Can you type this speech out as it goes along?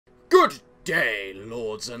day,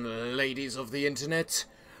 lords and ladies of the internet.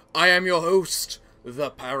 I am your host, the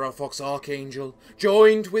Parafox Archangel,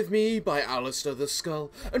 joined with me by Alistair the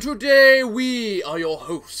Skull, and today we are your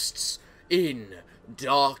hosts in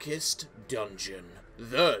Darkest Dungeon.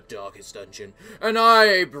 The Darkest Dungeon, and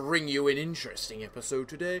I bring you an interesting episode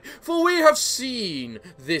today, for we have seen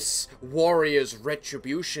this warrior's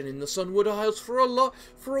retribution in the Sunward Isles for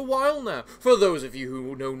a while now. For those of you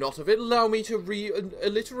who know not of it, allow me to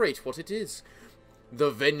reiterate what it is. The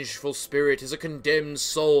vengeful spirit is a condemned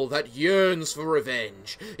soul that yearns for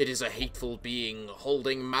revenge. It is a hateful being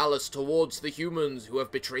holding malice towards the humans who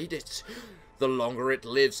have betrayed it. The longer it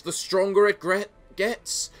lives, the stronger it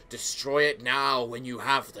gets. Destroy it now when you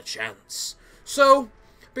have the chance. So,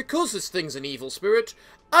 because this thing's an evil spirit,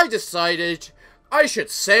 I decided I should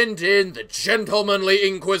send in the gentlemanly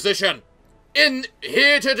inquisition. In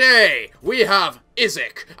here today, we have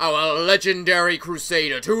Isaac, our legendary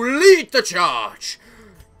crusader, to lead the charge.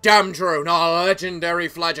 Damdrone, our legendary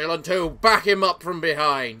flagellant, to back him up from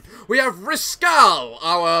behind. We have Riscal,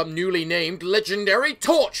 our newly named legendary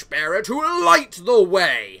torchbearer, to light the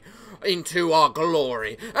way into our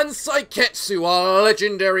glory, and Saiketsu, our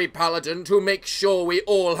legendary paladin, to make sure we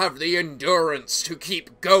all have the endurance to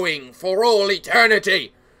keep going for all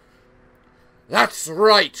eternity. That's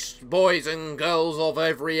right, boys and girls of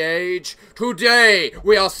every age. Today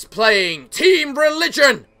we are playing Team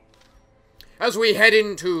Religion as we head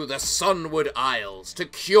into the Sunward Isles to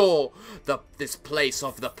cure this place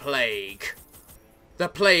of the plague. The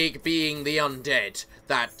plague being the undead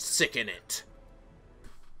that sicken it.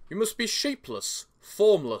 You must be shapeless,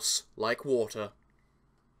 formless, like water.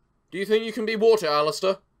 Do you think you can be water,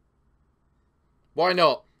 Alistair? Why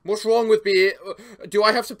not? What's wrong with being... Do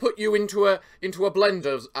I have to put you into a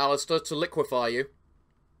blender, Alistair, to liquefy you?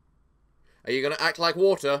 Are you going to act like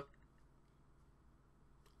water?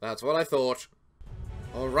 That's what I thought.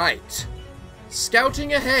 Alright.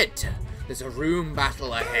 Scouting ahead. There's a room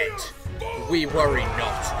battle ahead. We worry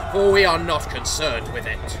not, for we are not concerned with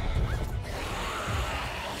it.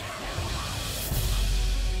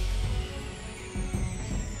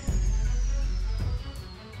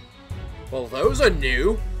 Well, those are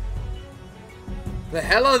new. The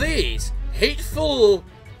hell are these? Hateful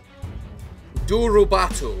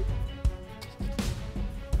Durubatu.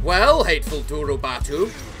 Well, hateful Durubatu,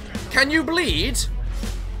 can you bleed?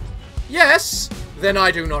 Yes? Then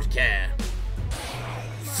I do not care.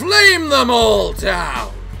 Flame them all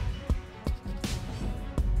down!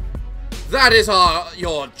 That is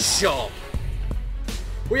your job.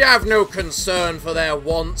 We have no concern for their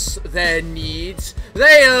wants, their needs.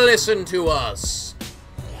 They listen to us.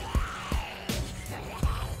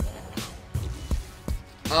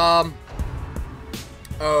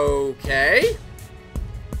 Okay.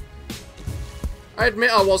 I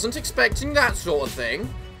admit I wasn't expecting that sort of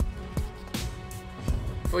thing.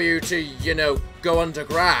 For you to, you know, go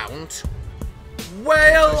underground.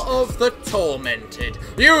 Wail of the tormented.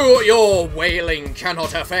 Your wailing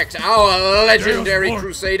cannot affect our legendary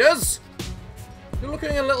crusaders. You're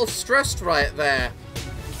looking a little stressed right there.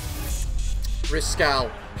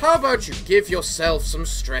 Riscal, how about you give yourself some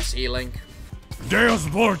stress healing? Deus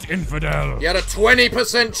Vort, infidel! You had a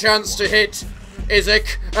 20% chance to hit,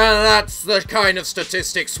 Isaac, and that's the kind of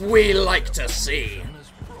statistics we like to see.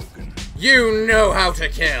 You know how to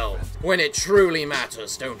kill when it truly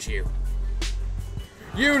matters, don't you?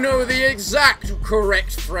 You know the exact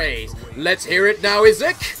correct phrase. Let's hear it now,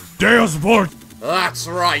 Isaac. Deus Vort! That's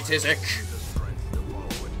right, Isaac.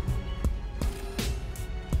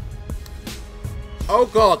 Oh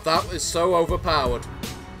god, that is so overpowered.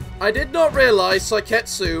 I did not realize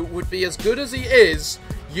Saiketsu would be as good as he is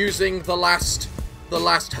using the last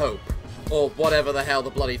hope. Or whatever the hell the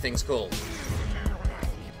bloody thing's called.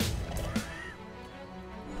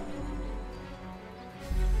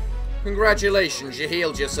 Congratulations, you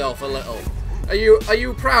healed yourself a little. Are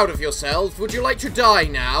you proud of yourself? Would you like to die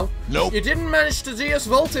now? Nope. You didn't manage to Deus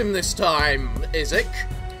Vult him this time, Isaac.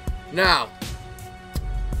 Now,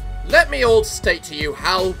 let me all state to you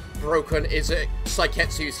how broken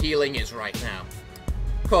Saiketsu's healing is right now.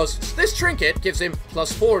 Because this trinket gives him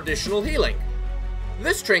 +4 additional healing.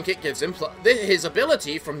 This trinket gives him his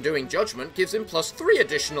ability from doing judgment gives him +3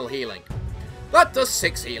 additional healing. That does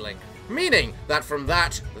 6 healing. Meaning that from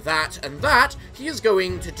that, and that, he is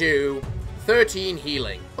going to do 13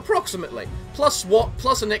 healing, approximately. Plus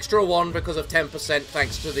an extra 1 because of 10%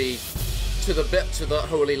 thanks to the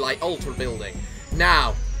Holy Light Altar building.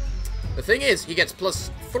 Now, the thing is, he gets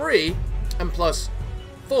 +3 and +4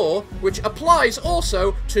 4, which applies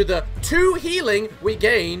also to the 2 healing we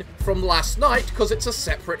gain from last night, because it's a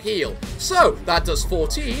separate heal. So, that does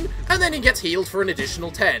 14, and then he gets healed for an additional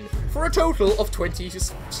 10, for a total of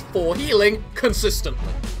 24 healing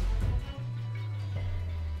consistently.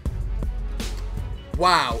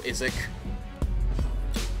 Wow, Isaac.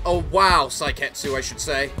 Oh, wow, Saiketsu, I should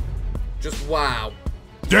say. Just wow.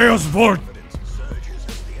 Deus Vort!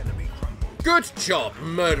 Good job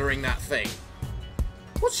murdering that thing.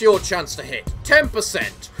 What's your chance to hit?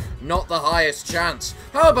 10%. Not the highest chance.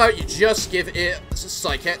 How about you just give it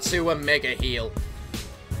Saiketsu a mega heal?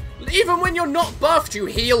 Even when you're not buffed, you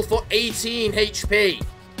heal for 18 HP.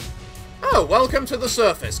 Oh, welcome to the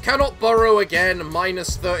surface. Cannot burrow again,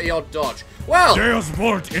 minus 30 odd dodge. Well, Deus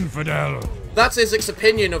Vort, infidel! that's Isaac's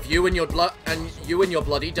opinion of you and your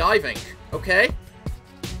bloody diving. Okay?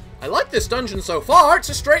 I like this dungeon so far. It's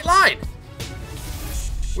a straight line.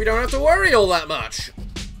 We don't have to worry all that much.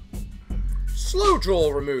 Slow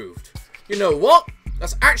draw removed. You know what?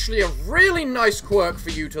 That's actually a really nice quirk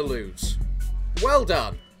for you to lose. Well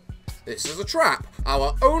done. This is a trap.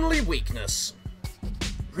 Our only weakness.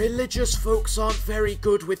 Religious folks aren't very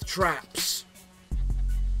good with traps.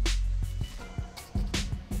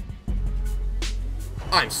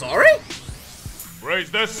 I'm sorry? Praise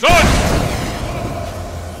the sun!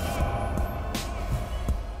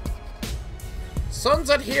 Sun's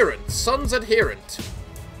adherent. Sun's adherent.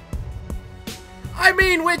 I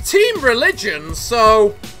mean, we're team religion,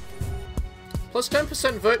 so... Plus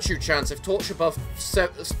 10% virtue chance if torch above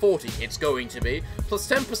 40, it's going to be. Plus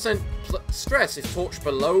 10% stress if torch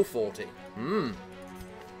below 40.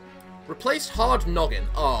 Replaced hard noggin.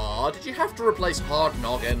 Ah, did you have to replace hard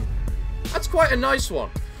noggin? That's quite a nice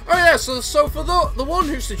one. Oh yeah, so for the one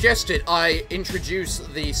who suggested I introduce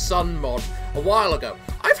the sun mod a while ago,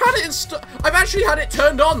 I've actually had it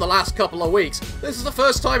turned on the last couple of weeks. This is the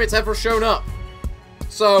first time it's ever shown up.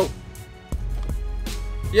 So,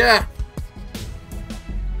 yeah.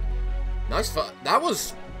 Nice fun. That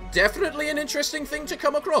was definitely an interesting thing to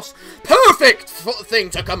come across. Perfect thing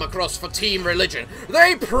to come across for Team Religion.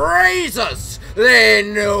 They praise us. They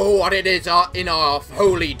know what it is in our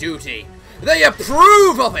holy duty. They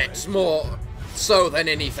approve of it more so than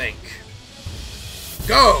anything.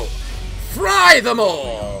 Go! Fry them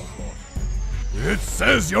all! It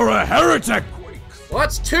says you're a heretic! Well,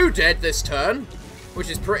 that's 2 dead this turn, which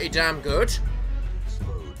is pretty damn good.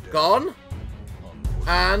 Gone.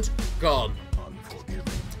 And gone.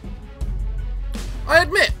 I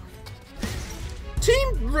admit,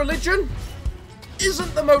 Team Religion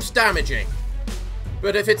isn't the most damaging.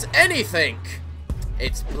 But if it's anything,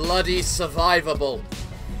 it's bloody survivable.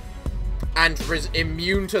 And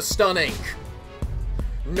immune to stunning.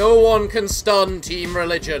 No one can stun Team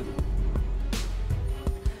Religion.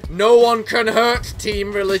 No one can hurt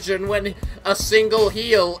Team Religion when a single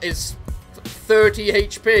heal is 30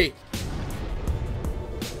 HP.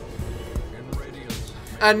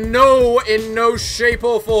 And no, in no shape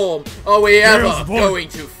or form are we ever going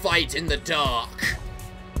to fight in the dark.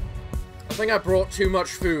 I think I brought too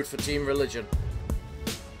much food for Team Religion.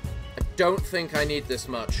 I don't think I need this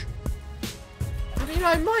much. I mean,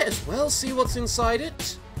 I might as well see what's inside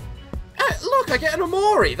it. Look, I get an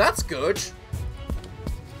Amori. That's good.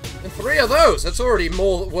 And 3 of those. That's already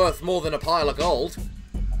worth more than a pile of gold.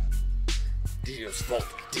 Deus Vult,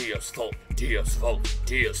 Deus Vult, Deus Vult,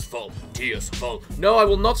 Deus Vult, Deus Vult. No, I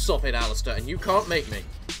will not stop it, Alistair, and you can't make me.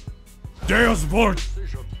 Deus Vort!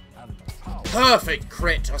 Perfect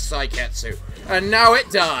crit to Saiketsu. And now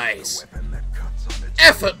it dies.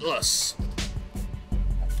 Effortless.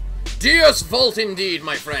 Deus Vult indeed,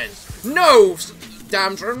 my friends. No,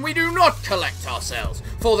 Damtron, we do not collect ourselves,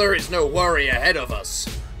 for there is no worry ahead of us.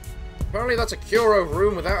 Apparently that's a Curo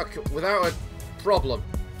room without a problem.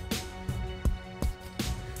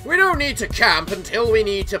 We don't need to camp until we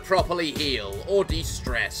need to properly heal or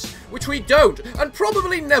de-stress, which we don't, and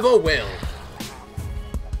probably never will.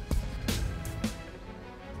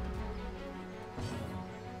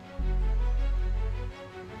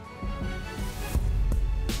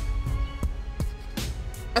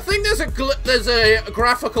 I think there's a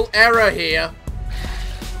graphical error here.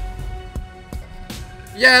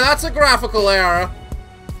 Yeah, that's a graphical error.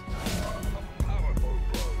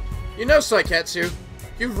 You know, Saiketsu,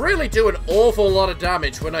 you really do an awful lot of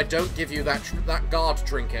damage when I don't give you that guard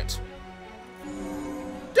trinket.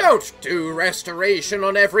 Don't do restoration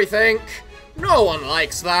on everything. No one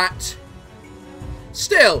likes that.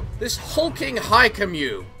 Still, this hulking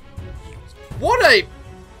Haikamu. What a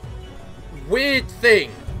weird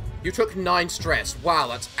thing. You took 9 stress. Wow,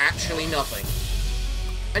 that's actually nothing.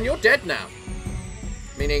 And you're dead now.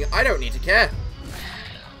 Meaning, I don't need to care.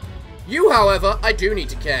 You, however, I do need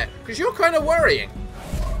to care, because you're kind of worrying.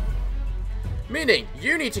 Meaning,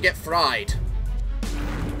 you need to get fried.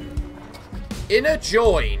 Inner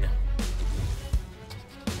join.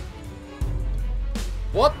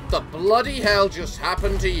 What the bloody hell just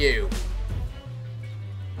happened to you?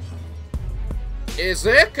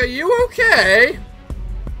 Isaac, are you okay?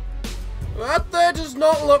 That there does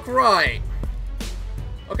not look right.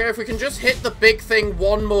 Okay, if we can just hit the big thing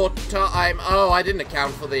one more time. Oh, I didn't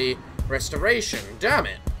account for the restoration. Damn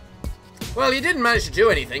it. Well, you didn't manage to do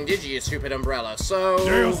anything, did you stupid umbrella? So...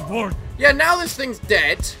 yeah, now this thing's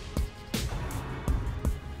dead.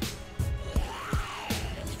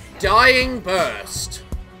 Dying burst.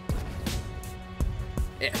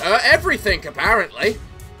 It hurt everything, apparently.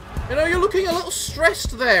 You know, you're looking a little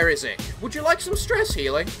stressed there, Isaac. Would you like some stress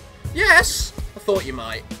healing? Yes! I thought you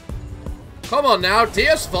might. Come on now,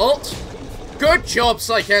 Deus Vault. Good job,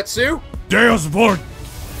 Saiketsu. Deus Vault.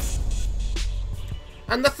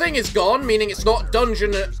 And the thing is gone, meaning it's not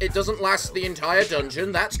dungeon, it doesn't last the entire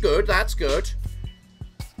dungeon. That's good, that's good.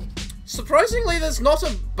 Surprisingly, there's not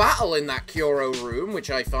a battle in that Kyoro room,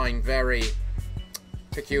 which I find very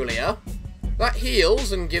peculiar. That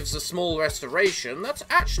heals and gives a small restoration. That's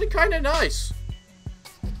actually kind of nice.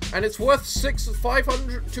 And it's worth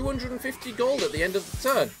 250 gold at the end of the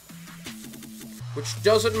turn. Which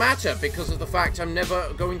doesn't matter because of the fact I'm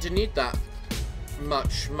never going to need that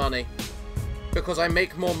much money. Because I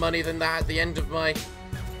make more money than that at the end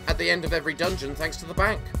of every dungeon thanks to the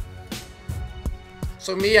bank.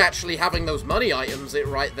 So me actually having those money items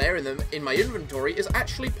right there in my inventory is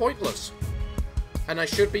actually pointless. And I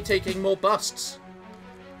should be taking more busts.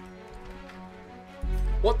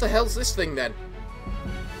 What the hell's this thing then?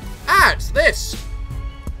 Ah, it's this!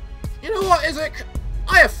 You know what, Isaac?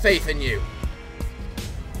 I have faith in you.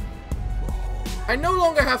 I no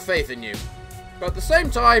longer have faith in you. But at the same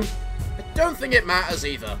time, I don't think it matters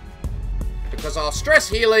either. Because our stress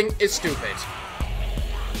healing is stupid.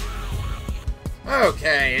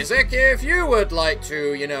 Okay, Isaac, if you would like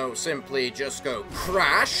to, you know, simply just go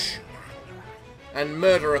crash and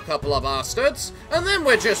murder a couple of bastards, and then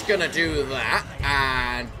we're just gonna do that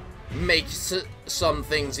and make some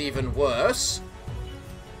things even worse.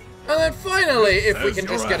 And then finally, if we can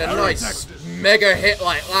just get a nice mega hit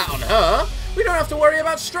like that on her, we don't have to worry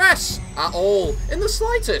about stress at all, in the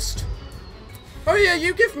slightest. Oh yeah,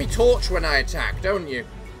 you give me torch when I attack, don't you?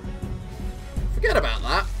 Forget about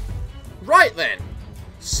that. Right then.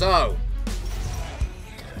 So.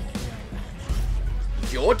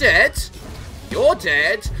 You're dead. You're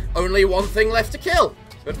dead. Only one thing left to kill.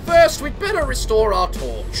 But first, we'd better restore our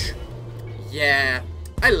torch. Yeah,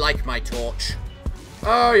 I like my torch.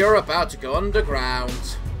 Oh, you're about to go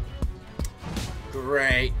underground.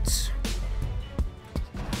 Great.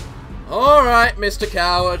 Alright, Mr.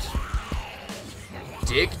 Coward.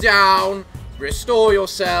 Dig down. Restore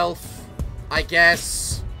yourself. I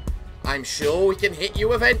guess. I'm sure we can hit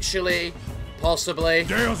you eventually. Possibly.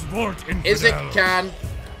 Isaac can.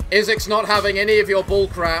 Isaac's not having any of your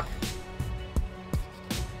bullcrap.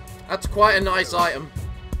 That's quite a nice item.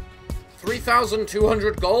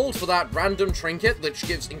 3,200 gold for that random trinket that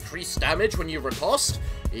gives increased damage when you riposte?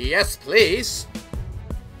 Yes, please.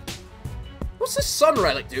 What's this sun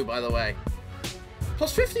relic do, by the way?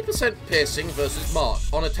 Plus 50% piercing versus mark.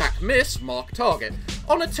 On attack miss, mark target.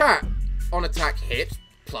 On attack hit,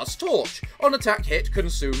 plus torch. On attack hit,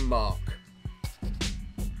 consume mark.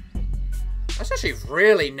 That's actually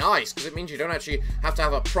really nice, because it means you don't actually have to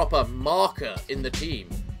have a proper marker in the team.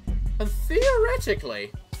 And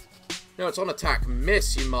theoretically... no, it's on attack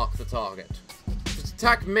miss you mark the target. If it's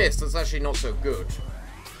attack miss, that's actually not so good.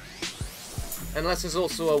 Unless there's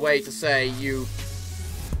also a way to say you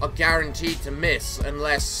are guaranteed to miss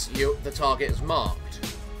unless the target is marked.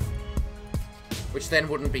 Which then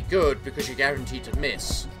wouldn't be good because you're guaranteed to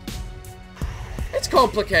miss. It's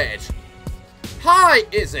complicated. Hi,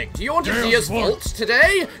 Isaac. Do you want to Deus Vault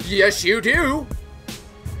today? Yes, you do.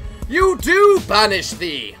 You do banish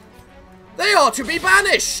thee. They are to be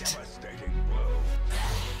banished.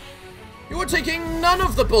 You are taking none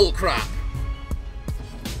of the bullcrap.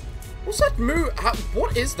 What's that move?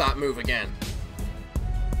 What is that move again?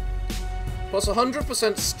 Plus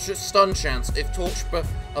 100% stun chance if torch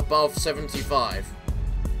above 75.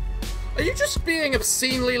 Are you just being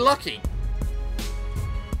obscenely lucky,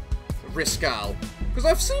 Riscal? Because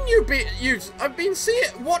I've seen you I've been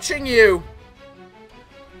watching you.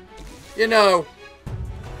 You know,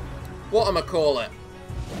 what am I call it?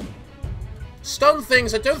 Stun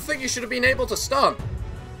things I don't think you should have been able to stun.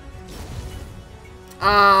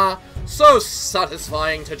 So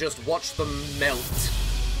satisfying to just watch them melt.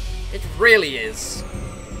 It really is.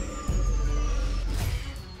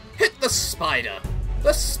 the spider.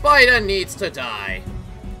 The spider needs to die.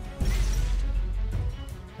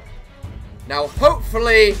 Now,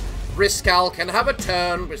 hopefully, Riscal can have a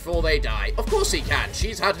turn before they die. Of course he can.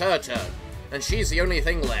 She's had her turn. And she's the only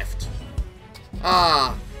thing left.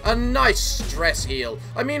 Ah, a nice stress heal.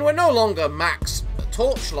 I mean, we're no longer max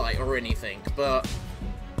torchlight or anything, but...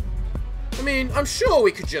 I mean, I'm sure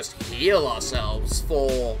we could just heal ourselves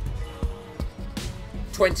for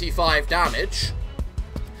 25 damage.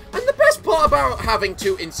 And the best part about having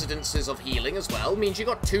 2 incidences of healing as well means you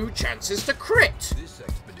got 2 chances to crit.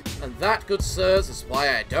 And that, good sirs, is why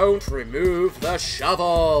I don't remove the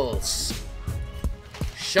shovels.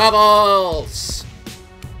 Shovels!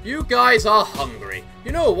 You guys are hungry.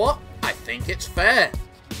 You know what? I think it's fair.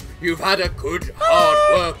 You've had a good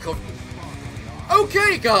hard work of...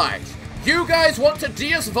 Okay, guys. You guys want to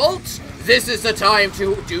Deus Vault? This is the time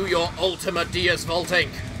to do your ultimate Deus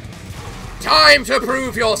Vaulting. Time to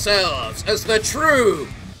prove yourselves as the true...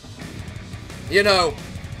 You know,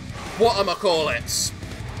 whatchamacallits.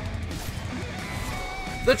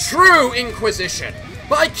 The true Inquisition.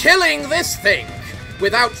 By killing this thing.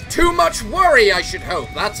 Without too much worry, I should hope.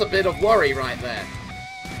 That's a bit of worry right there.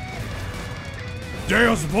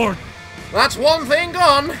 Deus Vult! That's one thing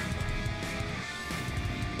gone.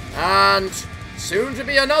 And soon to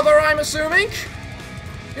be another, I'm assuming.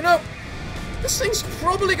 You know, this thing's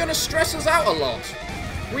probably going to stress us out a lot.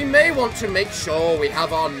 We may want to make sure we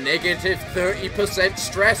have our negative 30%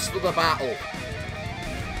 stress for the battle.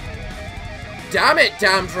 Damn it,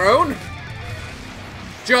 damn drone.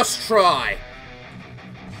 Just try.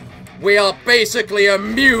 We are basically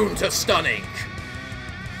immune to stunning.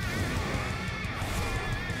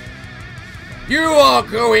 You are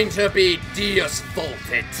going to be Deus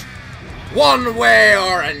Vaulted. One way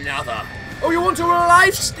or another. Oh, you want to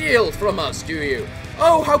lifesteal from us, do you?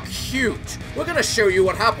 Oh, how cute. We're going to show you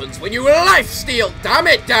what happens when you lifesteal. Damn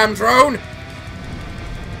it, damn drone.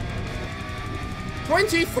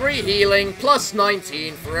 23 healing plus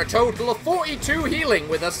 19 for a total of 42 healing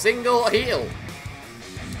with a single heal.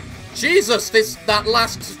 Jesus, that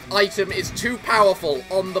last item is too powerful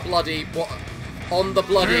on the bloody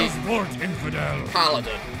infidel.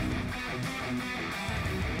 paladin.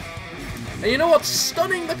 And you know what?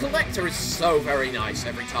 Stunning the Collector is so very nice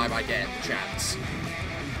every time I get the chance.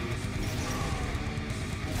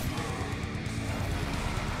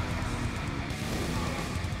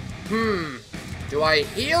 Do I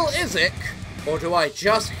heal Izek, or do I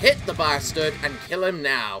just hit the bastard and kill him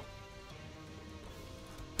now?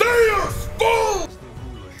 Deus Vult!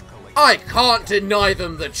 I can't deny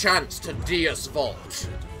them the chance to Deus Vault.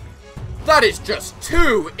 That is just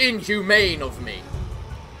too inhumane of me.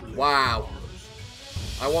 Wow.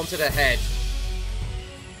 I wanted a head.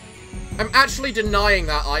 I'm actually denying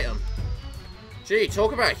that item. Gee,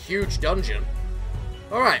 talk about a huge dungeon.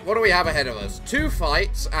 Alright, what do we have ahead of us? 2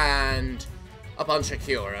 fights and a bunch of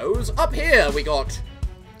Kuros. Up here we got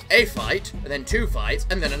a fight, and then 2 fights,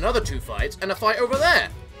 and then another 2 fights, and a fight over there.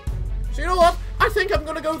 So you know what? I think I'm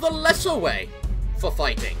gonna go the lesser way for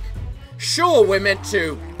fighting. Sure, we're meant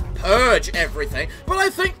to purge everything, but I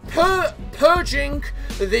think purging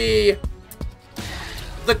the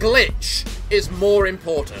glitch is more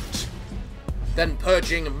important than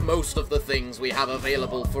purging most of the things we have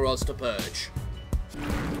available for us to purge.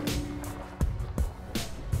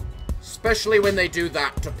 Especially when they do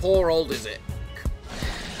that to poor old Izek.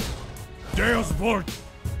 Deus Vult!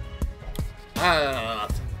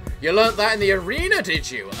 You learnt that in the arena,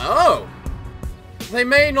 did you? Oh! They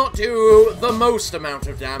may not do the most amount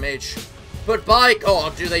of damage, but by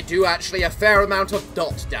God, do they do actually a fair amount of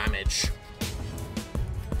dot damage.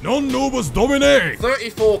 Non nobis domine!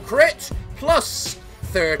 34 crit, plus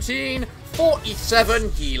 13,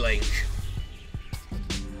 47 healing.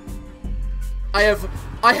 I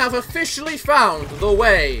have officially found the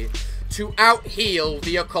way to out-heal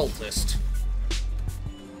the occultist.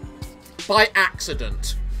 By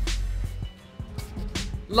accident.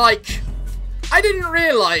 Like, I didn't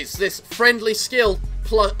realize this friendly skill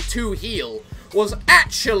plus 2 heal was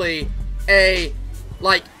actually a,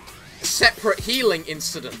 like, separate healing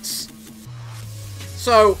instance.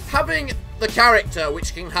 So, having the character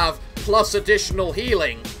which can have plus additional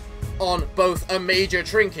healing on both a major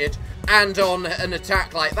trinket and on an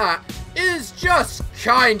attack like that is just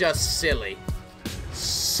kinda silly.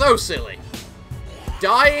 So silly.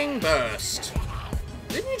 Dying Burst.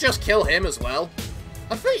 Didn't you just kill him as well?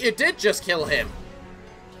 I think you did just kill him.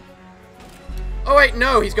 Oh wait,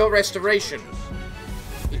 no, he's got restoration.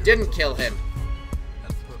 You didn't kill him.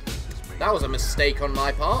 That was a mistake on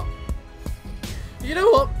my part. You know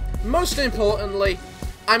what? Most importantly,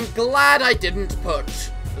 I'm glad I didn't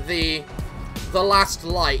put the last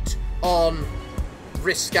light on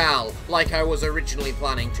Riscal, like I was originally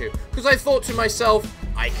planning to. Because I thought to myself,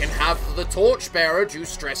 I can have the Torchbearer do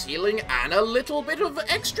stress healing and a little bit of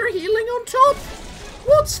extra healing on top.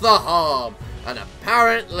 What's the harm? And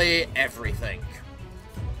apparently everything.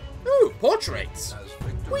 Ooh, portraits.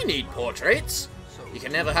 We need portraits. You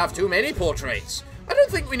can never have too many portraits. I don't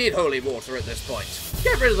think we need holy water at this point.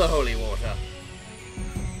 Get rid of the holy water.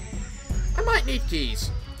 I might need keys.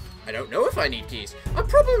 I don't know if I need keys. I'm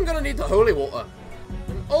probably going to need the holy water.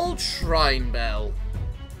 An old shrine bell.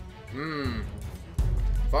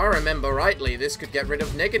 If I remember rightly, this could get rid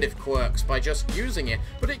of negative quirks by just using it,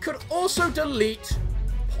 but it could also delete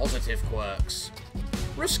positive quirks.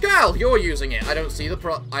 Riscal, you're using it. I don't see the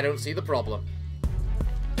problem.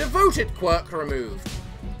 Devoted quirk removed.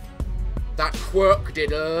 That quirk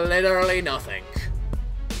did literally nothing.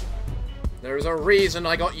 There is a reason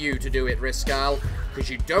I got you to do it, Riscal, because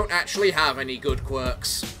you don't actually have any good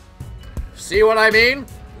quirks. See what I mean?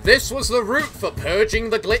 This was the route for purging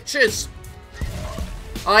the glitches.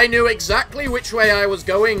 I knew exactly which way I was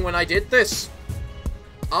going when I did this.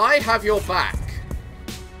 I have your back.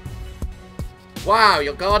 Wow,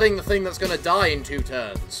 you're guarding the thing that's going to die in 2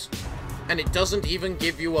 turns. And it doesn't even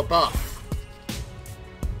give you a buff.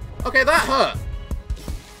 Okay, that hurt.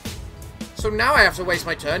 So now I have to waste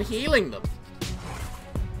my turn healing them.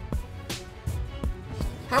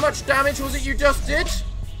 How much damage was it you just did?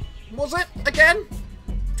 Was it, again?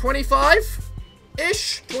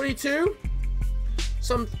 25-ish? 22?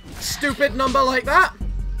 Some stupid number like that?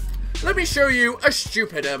 Let me show you a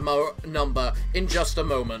stupider number in just a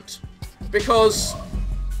moment. Because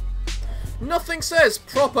nothing says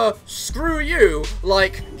proper screw you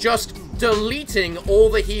like just deleting all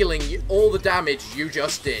the healing, all the damage you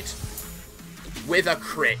just did. With a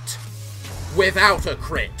crit. Without a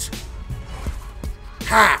crit.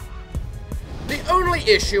 Ha! The only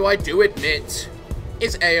issue I do admit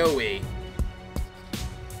is AoE.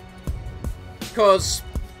 Because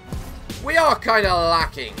we are kind of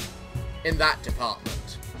lacking in that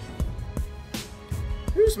department.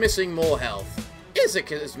 Who's missing more health?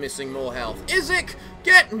 Izik is missing more health. Izik,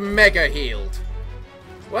 get mega healed.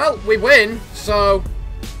 Well, we win, so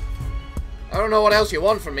I don't know what else you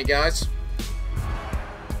want from me, guys.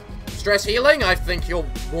 Stress healing? I think you're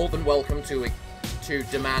more than welcome to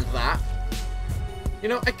demand that. You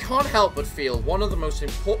know, I can't help but feel one of the most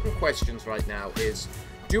important questions right now is,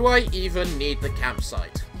 do I even need the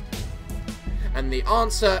campsite? And the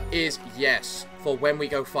answer is yes, for when we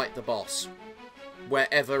go fight the boss.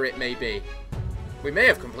 Wherever it may be. We may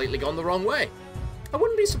have completely gone the wrong way. I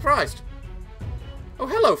wouldn't be surprised. Oh,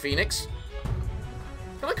 hello, Phoenix.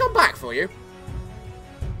 Can I come back for you?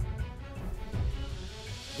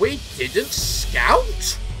 We didn't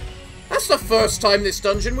scout? That's the first time this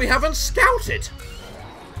dungeon we haven't scouted.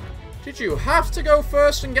 Did you have to go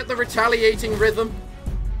first and get the retaliating rhythm?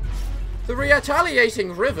 The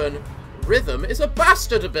retaliating rhythm is a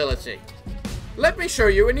bastard ability. Let me show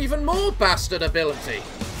you an even more bastard ability.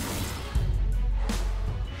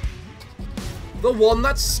 The one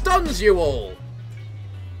that stuns you all.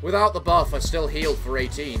 Without the buff, I still heal for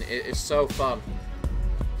 18. It is so fun.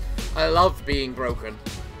 I love being broken.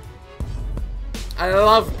 I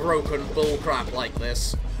love broken bullcrap like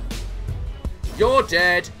this. You're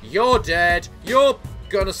dead. You're dead. You're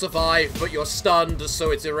gonna survive, but you're stunned,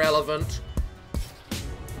 so it's irrelevant.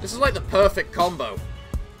 This is like the perfect combo.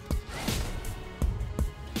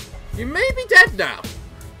 You may be dead now.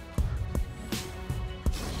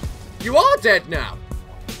 You are dead now.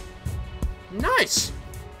 Nice.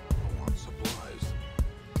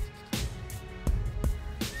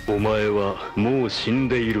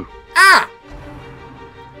 Ah!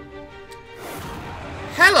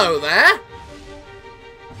 Hello there.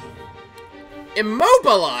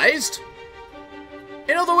 Immobilized?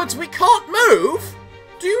 In other words, we can't move?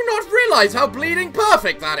 Do you not realize how bleeding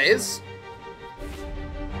perfect that is?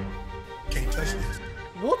 Can't touch this.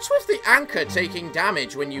 What's with the anchor taking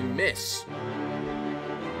damage when you miss?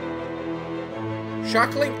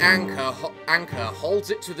 Shackling anchor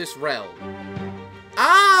holds it to this realm.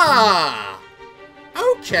 Ah!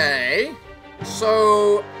 Okay.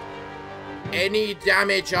 So, any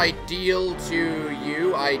damage I deal to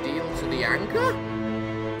you, I deal to the anchor?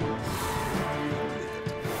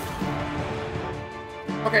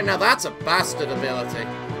 Okay, now that's a bastard ability.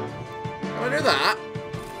 Can I do that?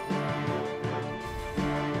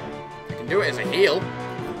 I can do it as a heal.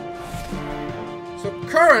 So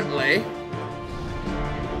currently,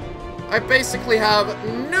 I basically have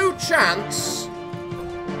no chance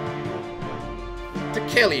to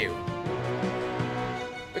kill you.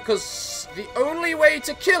 Because the only way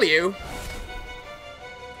to kill you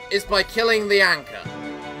is by killing the anchor.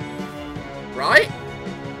 Right?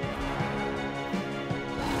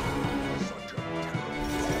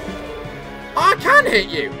 I can hit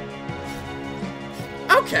you!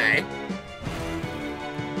 Okay.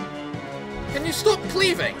 Can you stop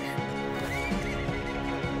cleaving?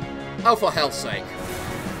 Oh, for hell's sake.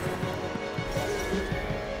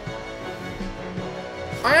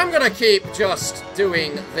 I am gonna keep just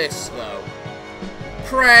doing this, though.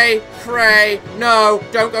 Pray, pray, no,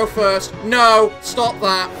 don't go first, no, stop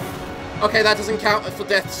that. Okay, that doesn't count for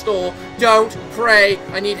Death's Door. Don't pray,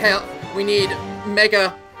 I need help, we need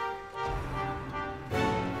mega.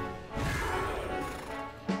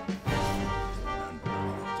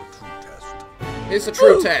 Here's the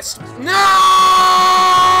true test. No!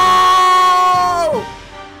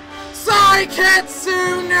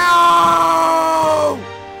 Saiketsu, no!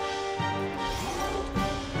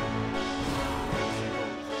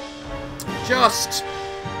 Just...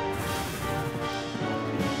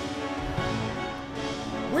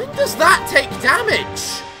 when does that take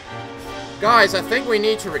damage? Guys, I think we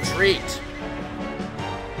need to retreat.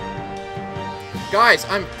 Guys,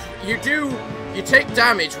 you take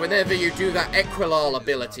damage whenever you do that Equilal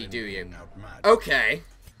ability, do you? Okay.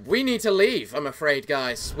 We need to leave, I'm afraid,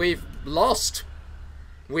 guys. We've lost.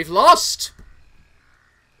 We've lost.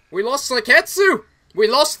 We lost Saiketsu. We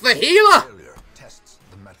lost the healer.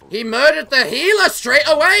 He murdered the healer straight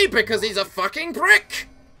away because he's a fucking prick.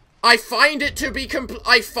 I find it to be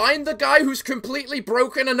I find the guy who's completely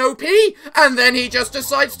broken and OP, and then he just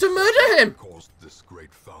decides to murder him.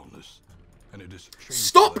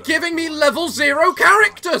 Stop giving me level 0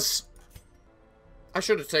 characters! I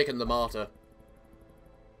should have taken the martyr.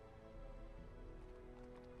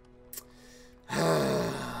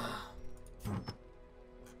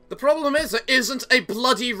 The problem is, there isn't a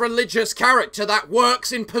bloody religious character that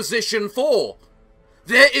works in position 4.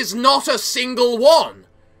 There is not a single one.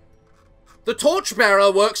 The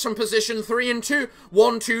Torchbearer works from position 3 and 2,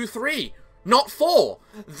 1, 2, 3, not 4.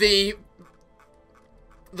 The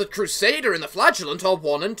Crusader and the Flagellant are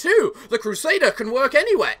 1 and 2. The Crusader can work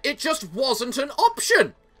anywhere. It just wasn't an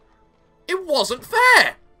option. It wasn't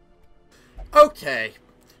fair. Okay,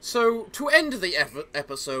 so to end the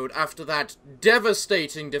episode after that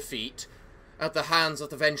devastating defeat at the hands of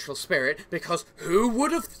the Vengeful Spirit, because who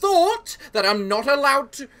would have thought that I'm not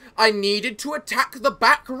allowed to... I needed to attack the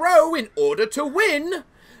back row in order to win?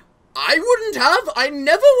 I wouldn't have. I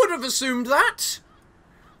never would have assumed that.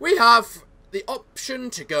 We have the option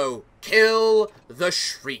to go kill the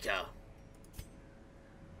Shrieker,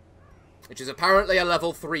 which is apparently a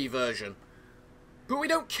level 3 version. But we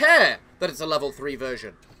don't care that it's a level 3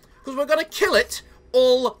 version, because we're going to kill it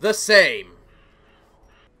all the same.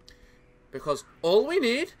 Because all we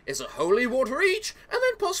need is a holy water each, and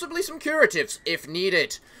then possibly some curatives, if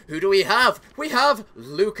needed. Who do we have? We have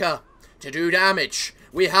Luca to do damage.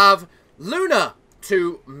 We have Luna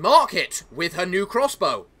to mark it with her new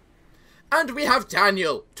crossbow. And we have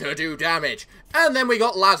Daniel to do damage. And then we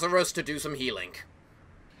got Lazarus to do some healing.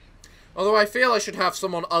 Although I feel I should have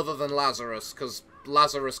someone other than Lazarus, because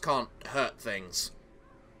Lazarus can't hurt things.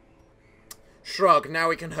 Shrug, now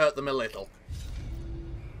we can hurt them a little.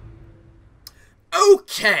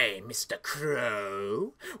 Okay, Mr.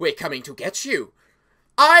 Crow, we're coming to get you.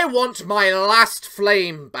 I want my last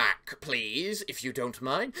flame back, please, if you don't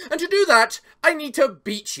mind. And to do that, I need to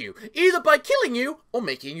beat you, either by killing you or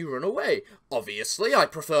making you run away. Obviously, I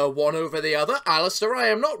prefer one over the other. Alistair, I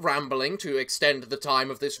am not rambling to extend the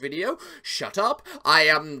time of this video. Shut up.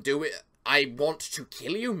 I want to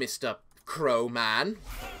kill you, Mr. Crow Man.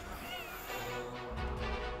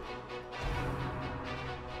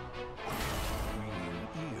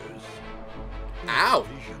 Ow.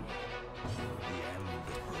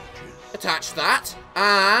 Attach that,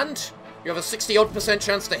 and you have a 60-odd%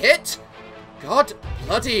 chance to hit. God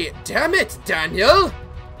bloody damn it, Daniel!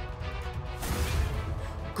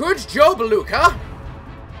 Good job, Luca!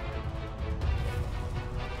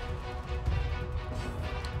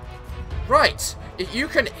 Right, you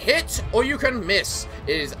can hit or you can miss.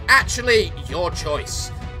 It is actually your choice.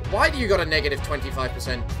 Why do you got a negative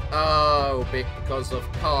 25%? Oh, because of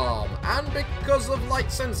calm, and because of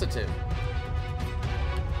light sensitive.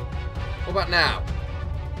 What about now?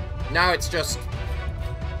 Now it's just...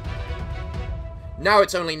 now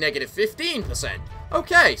it's only negative 15%.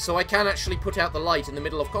 Okay, so I can actually put out the light in the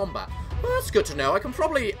middle of combat. Well, that's good to know. I can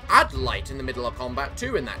probably add light in the middle of combat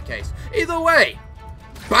too in that case. Either way.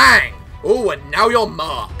 Bang! Oh, and now you're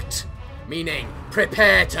marked. Meaning,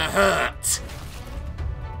 prepare to hurt.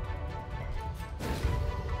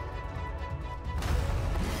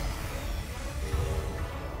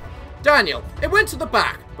 Daniel, it went to the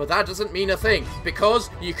back, but that doesn't mean a thing, because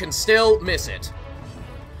you can still miss it.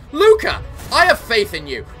 Luca, I have faith in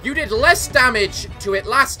you. You did less damage to it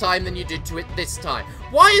last time than you did to it this time.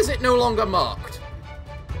 Why is it no longer marked?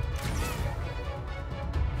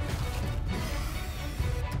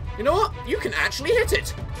 You know what? You can actually hit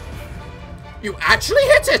it. You actually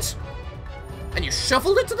hit it! And you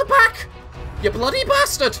shuffled it to the back! You bloody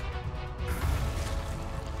bastard!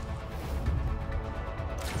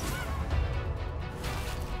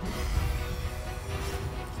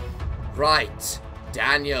 Right,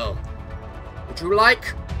 Daniel. Would you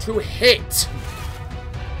like to hit?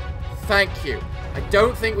 Thank you. I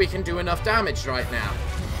don't think we can do enough damage right now.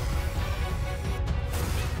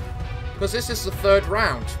 Because this is the 3rd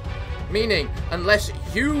round. Meaning, unless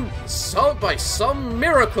you, by some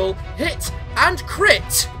miracle, hit and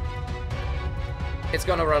crit, it's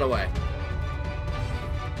gonna run away.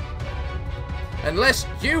 Unless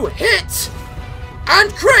you hit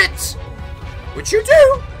and crit, which you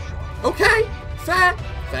do. Okay, fair,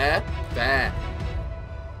 fair, fair.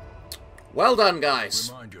 Well done,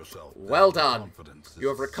 guys. Well done. You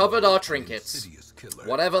have recovered our trinkets.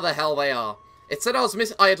 Whatever the hell they are. It said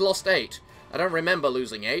I had lost 8. I don't remember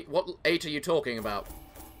losing 8. What 8 are you talking about?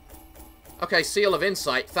 Okay, Seal of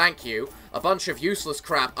Insight, thank you. A bunch of useless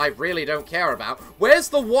crap I really don't care about. Where's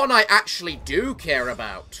the one I actually do care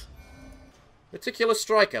about? Meticulous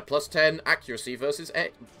Striker, plus 10 accuracy versus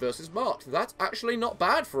Marked. That's actually not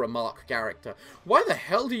bad for a Mark character. Why the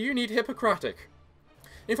hell do you need Hippocratic?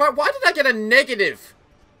 In fact, why did I get a negative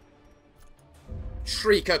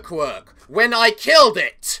Shrieker quirk when I killed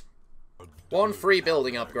it? 1 free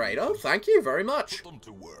building upgrade. Oh, thank you very much.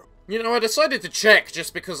 You know, I decided to check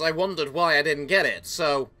just because I wondered why I didn't get it,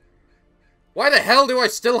 so... why the hell do I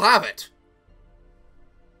still have it?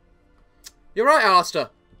 You're right,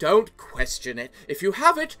 Alistair. Don't question it. If you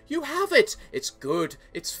have it, you have it. It's good.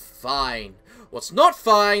 It's fine. What's not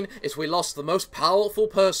fine is we lost the most powerful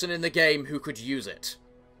person in the game who could use it.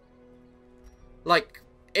 Like,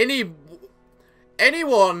 anyone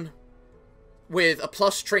with a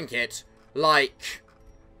plus trinket... like,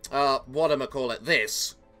 whatchamacallit,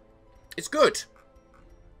 this, it's good.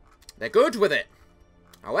 They're good with it.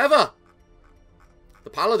 However, the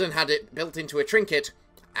Paladin had it built into a trinket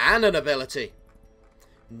and an ability.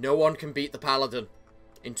 No one can beat the Paladin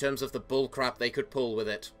in terms of the bullcrap they could pull with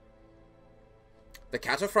it. The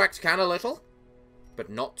Cataphract can a little, but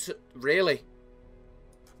not really.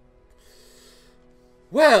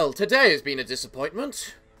 Well, today has been a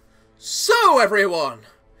disappointment. So, everyone!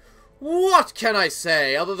 What can I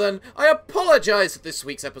say other than I apologize that this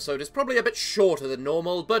week's episode is probably a bit shorter than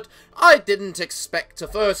normal, but I didn't expect to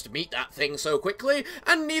first meet that thing so quickly,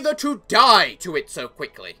 and neither to die to it so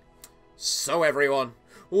quickly. So everyone,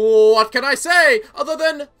 what can I say other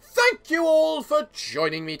than thank you all for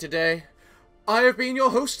joining me today. I have been your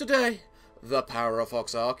host today, the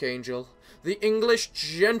Parafox Archangel, the English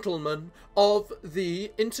gentleman of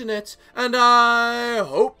the internet, and I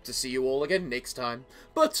hope to see you all again next time.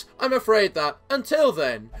 But I'm afraid that, until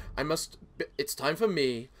then, it's time for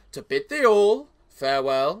me to bid thee all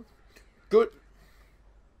farewell, good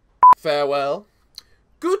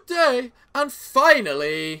day, and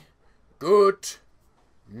finally, good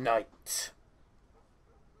night.